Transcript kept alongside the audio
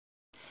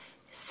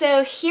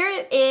So here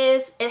it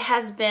is. It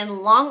has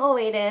been long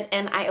awaited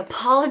and I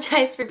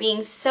apologize for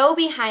being so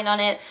behind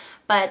on it,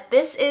 but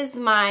this is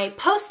my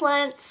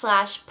post-Lent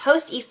 /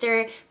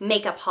 post-Easter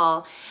makeup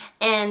haul.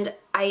 And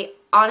I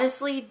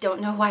honestly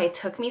don't know why it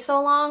took me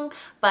so long,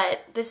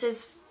 but this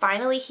is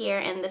finally here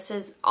and this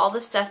is all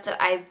the stuff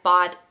that I've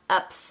bought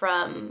up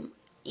from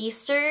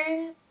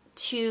Easter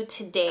to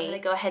today. I'm gonna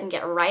go ahead and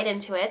get right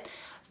into it.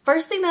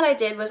 First thing that I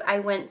did was I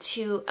went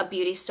to a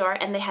beauty store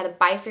and they had a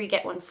buy 3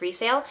 get 1 free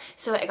sale.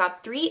 So I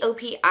got 3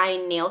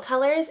 OPI nail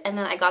colors and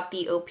then I got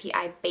the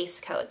OPI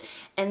base coat.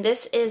 And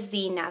this is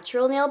the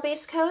natural nail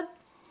base coat.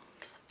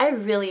 I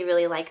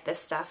really like this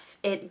stuff.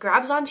 It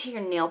grabs onto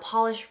your nail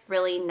polish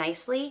really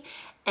nicely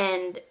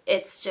and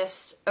it's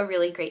just a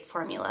really great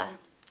formula.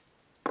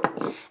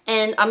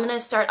 And I'm going to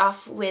start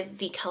off with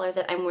the color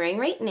that I'm wearing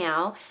right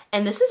now.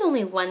 And this is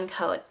only one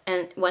coat.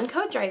 And one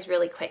coat dries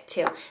really quick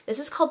too. This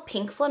is called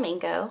Pink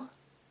Flamenco.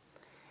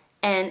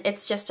 And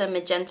it's just a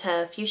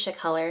magenta fuchsia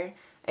color.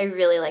 I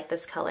really like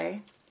this color.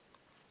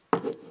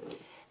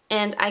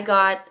 And I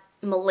got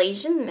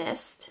Malaysian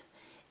Mist.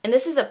 And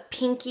this is a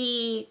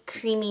pinky,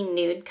 creamy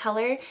nude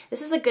color.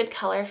 This is a good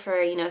color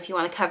for, you know, if you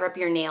want to cover up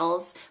your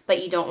nails,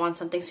 but you don't want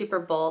something super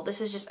bold.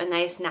 This is just a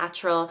nice,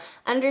 natural,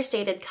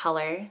 understated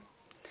color.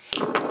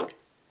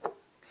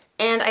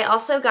 And I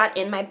also got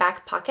in my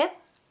back pocket.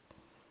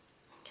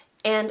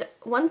 And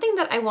one thing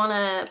that I want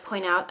to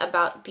point out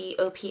about the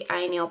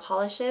OPI nail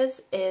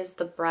polishes is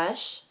the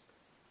brush.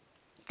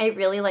 I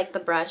really like the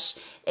brush.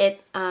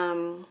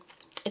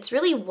 It's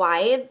really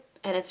wide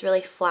and it's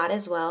really flat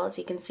as well, as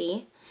you can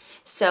see.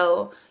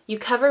 So you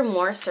cover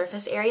more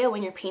surface area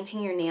when you're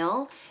painting your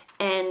nail,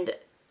 and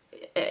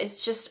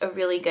it's just a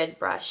really good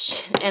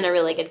brush and a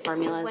really good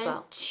formula as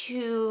well.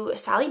 To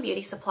Sally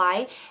Beauty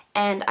Supply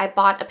and I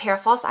bought a pair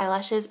of false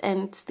eyelashes,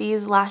 and it's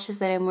these lashes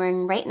that I'm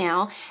wearing right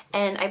now,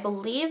 and I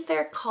believe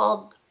they're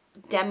called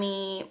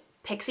Demi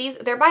Pixies.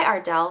 They're by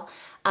Ardell.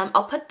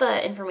 I'll put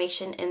the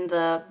information in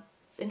the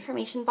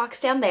information box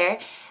down there,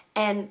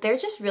 and they're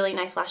just really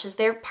nice lashes.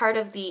 They're part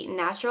of the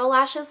Natural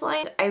Lashes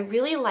line. I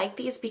really like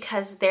these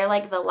because they're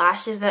like the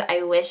lashes that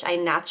I wish I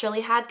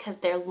naturally had, because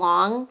they're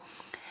long.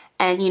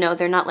 And, you know,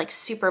 they're not like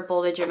super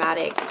bold or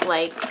dramatic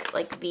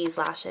like these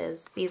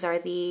lashes. These are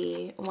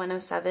the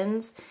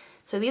 107s.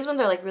 So these ones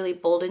are like really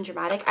bold and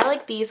dramatic. I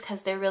like these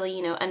because they're really,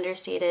 you know,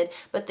 understated,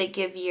 but they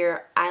give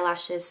your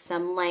eyelashes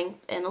some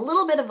length and a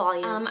little bit of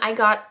volume. I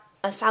got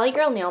a Sally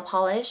Girl nail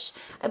polish.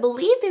 I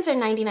believe these are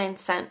 99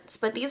 cents,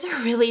 but these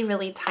are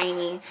really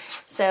tiny.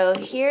 So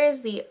here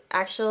is the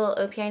actual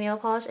OPI nail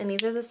polish, and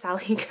these are the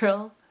Sally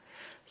Girl.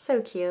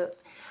 So cute.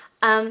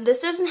 This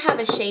doesn't have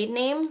a shade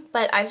name,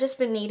 but I've just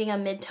been needing a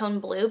mid-tone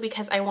blue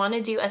because I want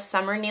to do a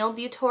summer nail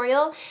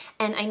tutorial,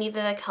 and I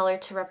needed a color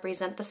to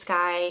represent the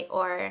sky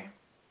or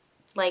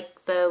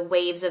like the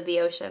waves of the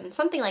ocean,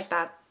 something like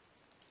that.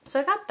 So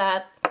I got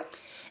that,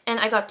 and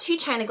I got 2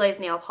 China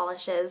Glaze nail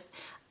polishes.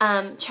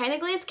 China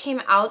Glaze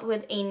came out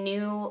with a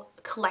new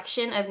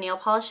collection of nail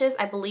polishes.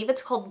 I believe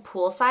it's called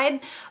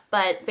Poolside,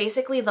 but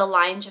basically the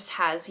line just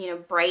has, you know,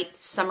 bright,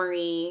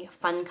 summery,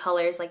 fun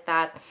colors like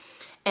that.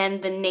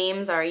 And the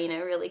names are, you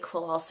know, really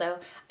cool also.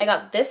 I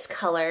got this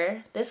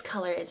color. This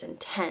color is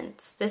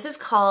intense. This is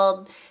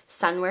called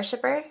Sun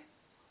Worshipper.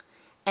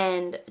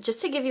 And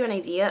just to give you an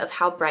idea of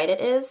how bright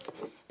it is,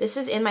 this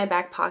is in my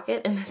back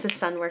pocket and this is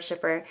Sun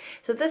Worshipper.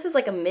 So this is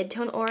like a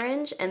mid-tone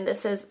orange and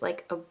this is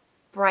like a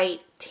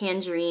bright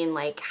tangerine,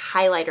 like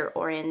highlighter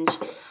orange.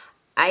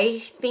 I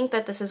think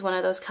that this is one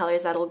of those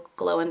colors that'll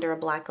glow under a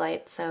black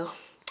light, so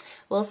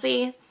we'll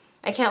see.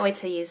 I can't wait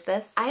to use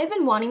this. I have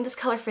been wanting this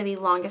color for the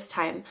longest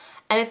time,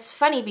 and it's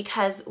funny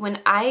because when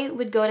I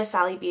would go to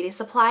Sally Beauty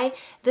Supply,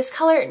 this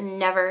color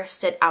never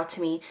stood out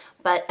to me,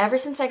 but ever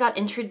since I got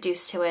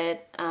introduced to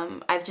it,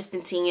 I've just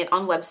been seeing it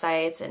on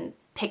websites and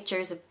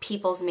pictures of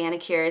people's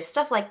manicures,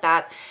 stuff like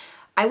that.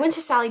 I went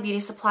to Sally Beauty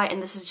Supply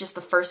and this is just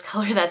the first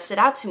color that stood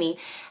out to me,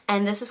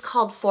 and this is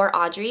called For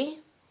Audrey,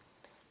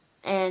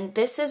 and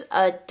this is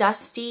a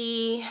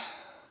dusty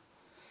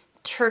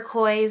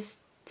turquoise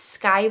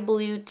sky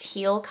blue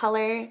teal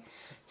color.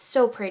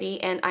 So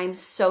pretty, and I'm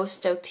so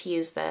stoked to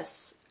use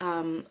this.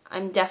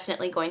 I'm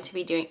definitely going to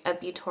be doing a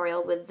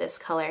tutorial with this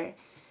color.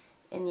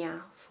 And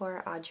yeah,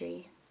 For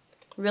Audrey.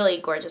 Really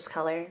gorgeous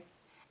color.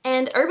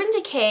 And Urban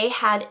Decay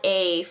had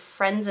a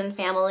Friends and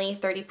Family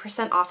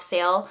 30% off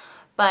sale,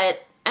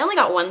 but I only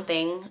got one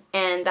thing,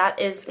 and that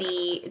is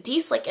the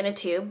De-Slick in a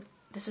Tube.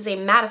 This is a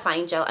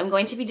mattifying gel. I'm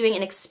going to be doing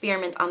an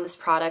experiment on this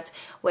product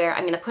where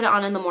I'm going to put it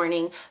on in the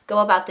morning, go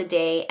about the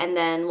day, and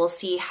then we'll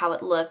see how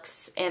it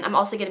looks. And I'm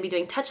also going to be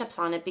doing touch-ups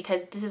on it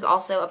because this is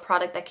also a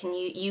product that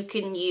you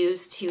can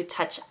use to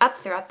touch up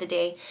throughout the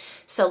day.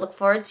 So look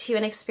forward to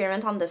an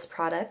experiment on this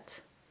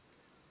product.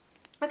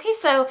 Okay,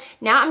 so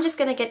now I'm just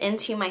going to get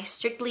into my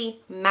strictly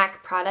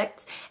MAC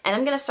products, and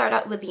I'm going to start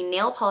out with the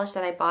nail polish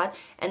that I bought,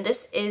 and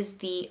this is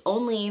the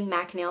only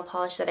MAC nail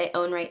polish that I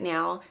own right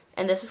now.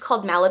 And this is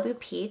called Malibu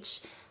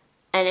Peach,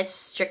 and it's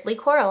strictly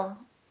coral.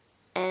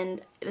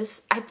 And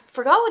this, I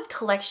forgot what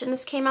collection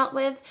this came out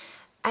with.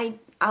 I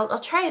I'll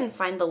try and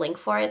find the link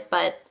for it,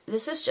 but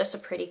this is just a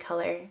pretty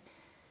color.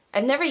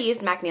 I've never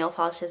used MAC nail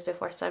polishes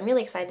before, so I'm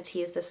really excited to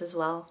use this as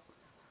well.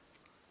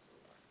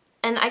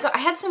 And I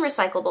had some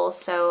recyclables,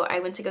 so I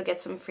went to go get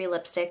some free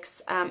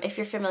lipsticks. If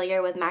you're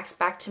familiar with MAC's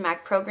Back to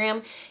MAC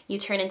program, you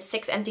turn in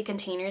 6 empty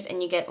containers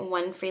and you get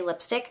 1 free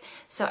lipstick.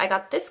 So I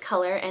got this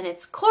color, and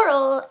it's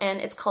coral,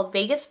 and it's called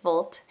Vegas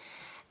Volt.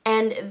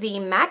 And the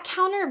MAC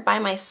counter by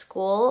my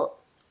school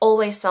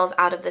always sells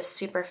out of this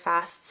super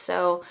fast,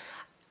 so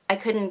I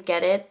couldn't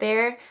get it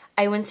there.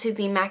 I went to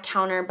the MAC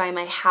counter by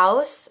my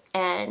house,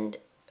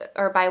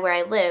 or by where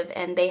I live,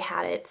 and they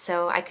had it,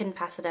 so I couldn't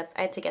pass it up.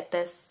 I had to get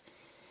this.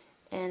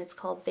 And it's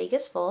called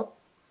Vegas Volt.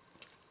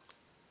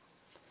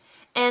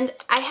 And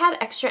I had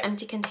extra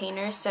empty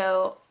containers,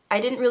 so I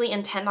didn't really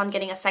intend on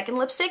getting a second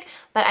lipstick,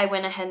 but I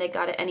went ahead and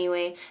got it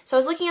anyway. So I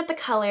was looking at the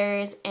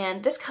colors,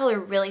 and this color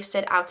really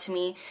stood out to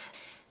me.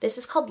 This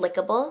is called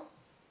Lickable,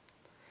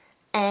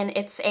 and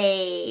it's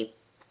a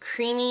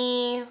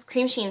cream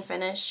sheen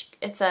finish.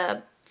 It's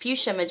a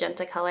fuchsia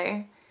magenta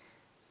color,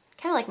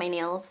 kind of like my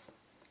nails.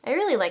 I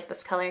really like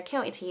this color. I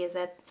can't wait to use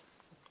it.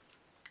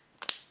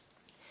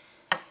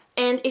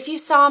 And if you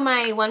saw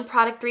my One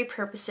Product, Three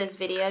Purposes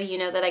video, you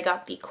know that I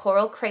got the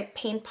Coral Crepe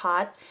Paint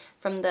Pot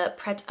from the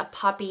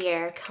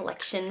Pret-a-Paupier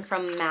collection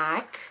from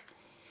MAC.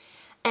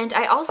 And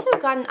I also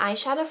got an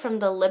eyeshadow from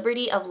the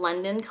Liberty of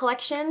London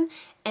collection,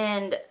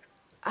 and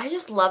I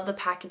just love the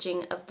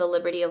packaging of the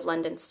Liberty of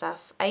London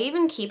stuff. I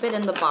even keep it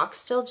in the box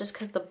still just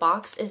because the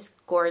box is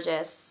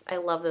gorgeous. I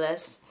love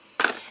this.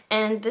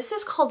 And this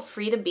is called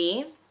Free to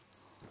Be.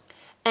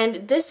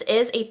 And this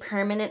is a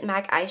permanent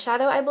MAC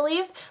eyeshadow, I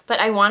believe, but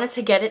I wanted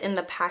to get it in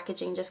the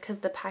packaging just because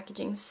the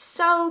packaging's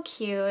so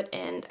cute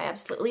and I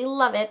absolutely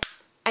love it.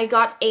 I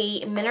got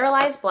a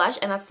mineralized blush,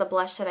 and that's the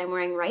blush that I'm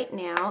wearing right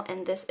now,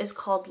 and this is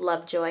called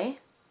Lovejoy.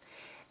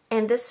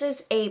 And this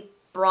is a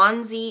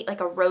bronzy, like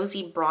a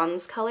rosy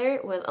bronze color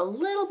with a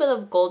little bit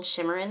of gold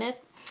shimmer in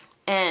it.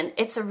 And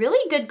it's a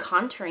really good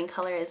contouring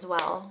color as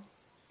well.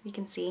 You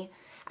can see.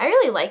 I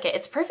really like it.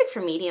 It's perfect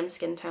for medium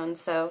skin tone,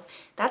 so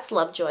that's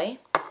Lovejoy.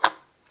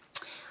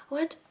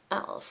 What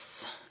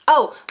else?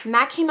 Oh,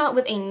 MAC came out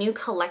with a new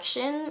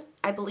collection.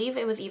 I believe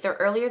it was either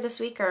earlier this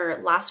week or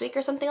last week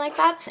or something like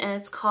that. And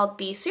it's called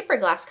the Super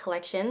Glass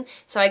collection.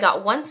 So I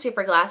got 1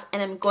 Super Glass,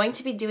 and I'm going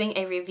to be doing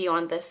a review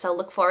on this, so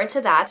look forward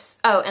to that.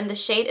 Oh, and the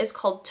shade is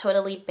called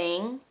Totally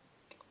Bang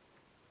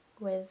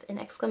with an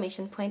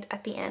exclamation point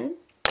at the end.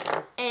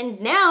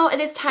 And now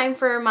it is time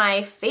for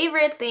my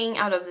favorite thing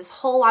out of this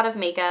whole lot of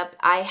makeup.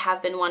 I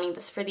have been wanting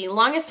this for the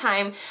longest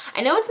time.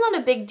 I know it's not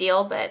a big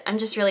deal, but I'm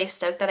just really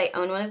stoked that I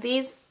own one of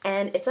these.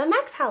 And it's a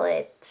MAC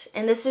palette.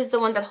 And this is the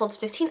one that holds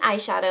 15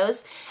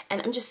 eyeshadows.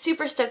 And I'm just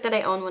super stoked that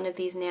I own one of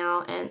these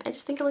now. And I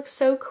just think it looks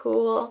so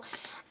cool.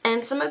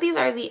 And some of these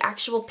are the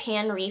actual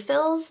pan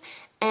refills.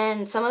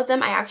 And some of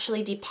them I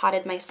actually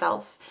depotted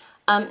myself.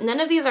 None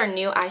of these are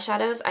new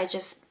eyeshadows.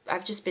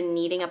 I've just been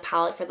needing a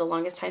palette for the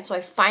longest time, so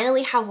I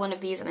finally have one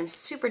of these and I'm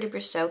super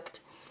duper stoked.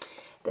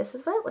 This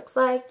is what it looks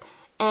like,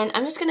 and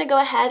I'm just gonna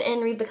go ahead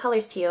and read the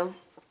colors to you.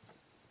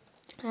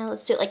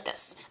 Let's do it like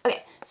this.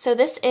 Okay, so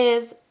this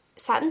is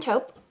Satin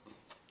Taupe.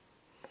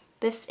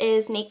 This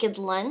is Naked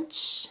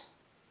Lunch.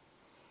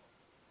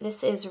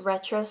 This is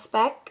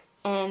Retrospect,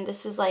 and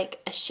this is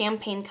like a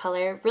champagne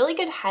color. Really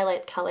good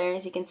highlight color.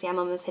 As you can see, I'm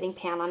almost hitting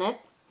pan on it.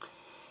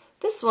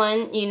 This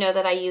one, you know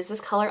that I use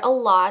this color a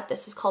lot.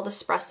 This is called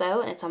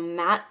Espresso, and it's a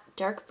matte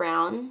dark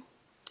brown.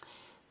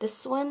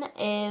 This one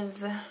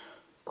is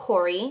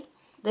Corey.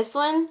 This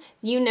one,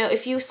 you know,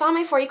 if you saw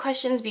my 40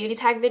 Questions beauty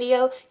tag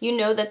video, you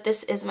know that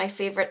this is my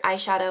favorite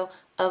eyeshadow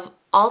of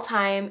all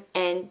time,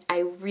 and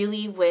I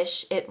really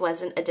wish it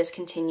wasn't a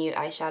discontinued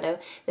eyeshadow.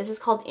 This is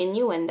called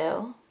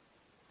Innuendo.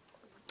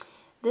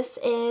 This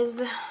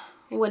is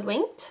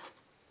Woodwinked.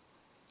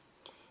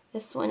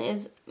 This one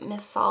is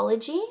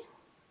Mythology.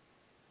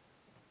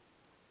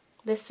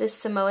 This is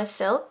Samoa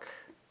Silk,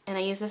 and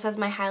I use this as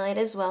my highlight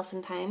as well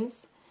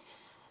sometimes.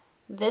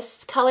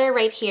 This color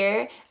right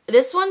here,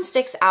 this one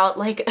sticks out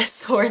like a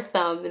sore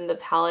thumb in the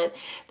palette.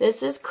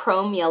 This is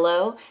Chrome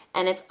Yellow,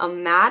 and it's a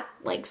matte,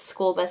 like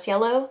school bus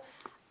yellow.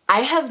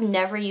 I have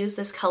never used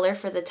this color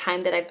for the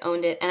time that I've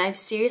owned it, and I've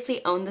seriously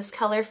owned this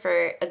color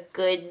for a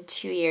good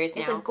 2 years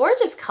now. It's a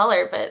gorgeous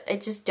color, but I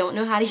just don't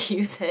know how to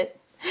use it.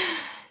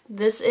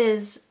 This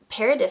is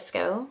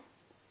Paradisco.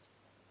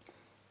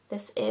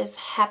 This is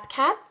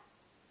Hepcat.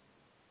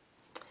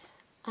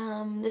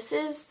 This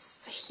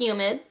is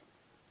Humid.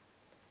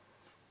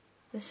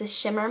 This is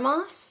Shimmer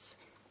Moss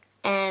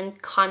and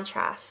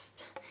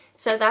Contrast.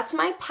 So that's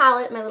my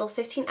palette, my little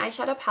 15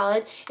 eyeshadow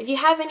palette. If you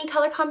have any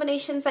color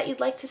combinations that you'd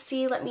like to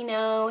see, let me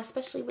know,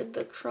 especially with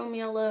the chrome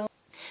yellow.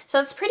 So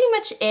that's pretty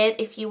much it.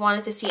 If you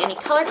wanted to see any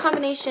color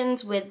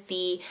combinations with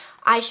the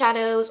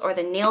eyeshadows or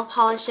the nail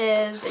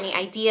polishes, any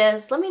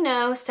ideas, let me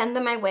know, send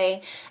them my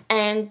way.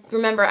 And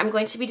remember, I'm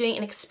going to be doing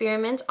an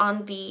experiment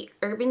on the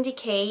Urban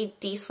Decay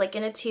De-Slick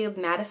in a Tube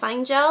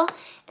mattifying gel,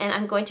 and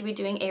I'm going to be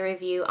doing a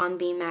review on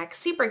the MAC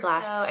Super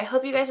Glass. So I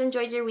hope you guys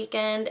enjoyed your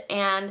weekend,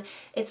 and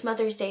it's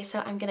Mother's Day,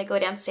 so I'm gonna go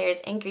downstairs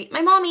and greet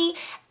my mommy,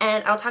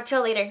 and I'll talk to you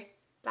all later.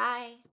 Bye.